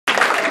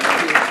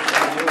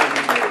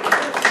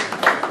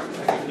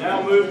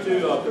move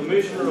to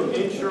Commissioner of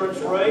Insurance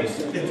Race.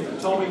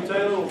 Mr. Tony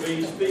Taylor will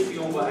be speaking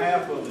on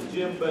behalf of the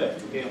Jim Beck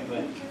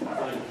campaign.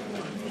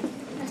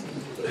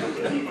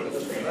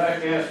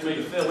 Beck asked me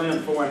to fill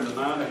in for him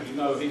tonight. You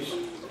know, he's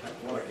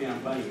what a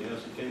campaign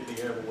is. He can't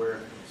be everywhere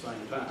at the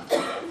same time.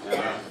 And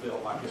I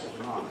felt like it was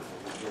an honor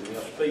to give me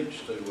a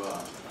speech to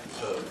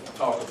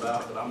talk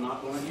about, but I'm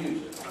not going to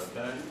use it,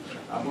 okay?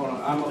 I'm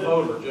a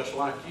voter just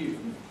like you.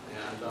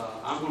 And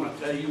I'm going to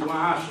tell you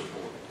why I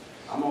support him.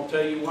 I'm going to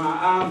tell you why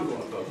I'm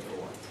going to vote for him.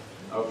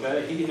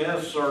 Okay? He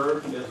has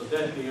served as a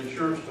deputy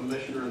insurance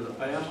commissioner in the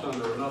past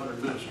under another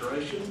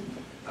administration.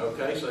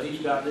 Okay? So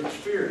he's got the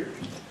experience.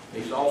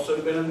 He's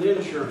also been in the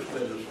insurance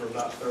business for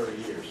about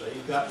 30 years. So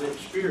he's got the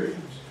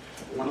experience.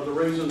 One of the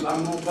reasons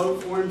I'm going to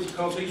vote for him is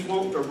because he's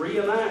wanting to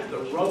reenact the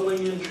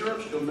rolling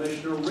insurance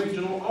commissioner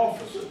regional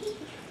offices.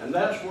 And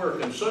that's where a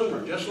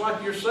consumer, just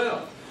like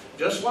yourself,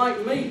 just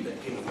like me,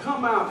 that can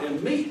come out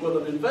and meet with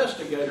an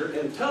investigator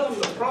and tell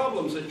them the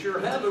problems that you're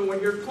having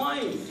with your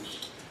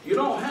claims. You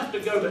don't have to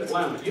go to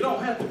Atlanta. You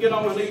don't have to get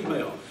on an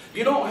email.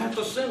 You don't have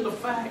to send a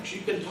fax.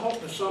 You can talk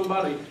to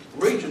somebody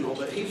regional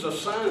that he's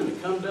assigned to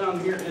come down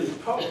here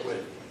and talk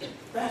with you.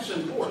 That's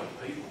important,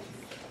 people.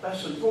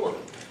 That's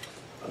important.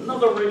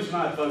 Another reason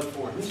I vote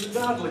for him, he's a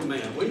godly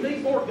man. We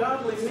need more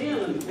godly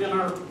men in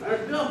our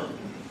government.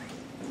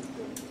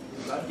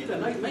 I get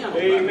an amen.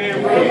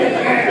 Amen,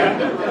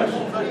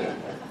 brother.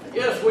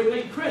 Yes, we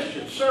need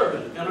Christians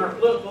serving in our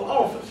political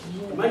offices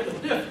to make a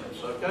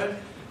difference, okay,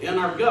 in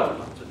our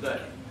government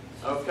today.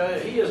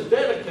 Okay, he is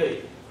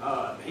dedicated.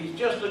 He's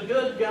just a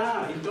good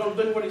guy. He's going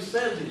to do what he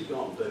says he's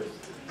going to do.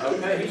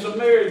 Okay, he's a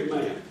married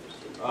man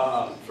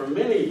for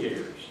many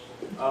years.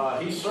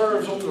 He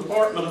serves on the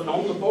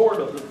board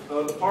of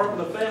the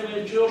Department of Family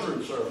and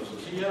Children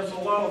Services. He has a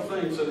lot of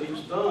things that he's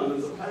done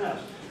in the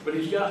past, but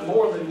he's got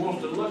more that he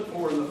wants to look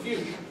for in the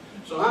future.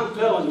 So I'm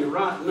telling you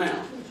right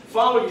now,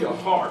 follow your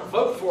heart.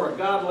 Vote for a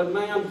godly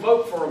man.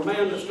 Vote for a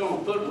man that's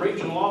going to put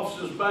regional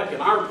offices back in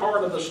our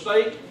part of the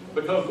state,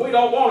 because we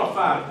don't want to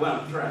fight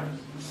Atlanta traffic.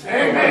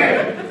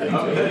 Amen.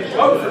 Okay.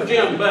 Vote for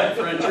Jim Beck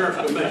for insurance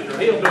commissioner.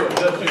 He'll do a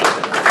good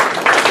job.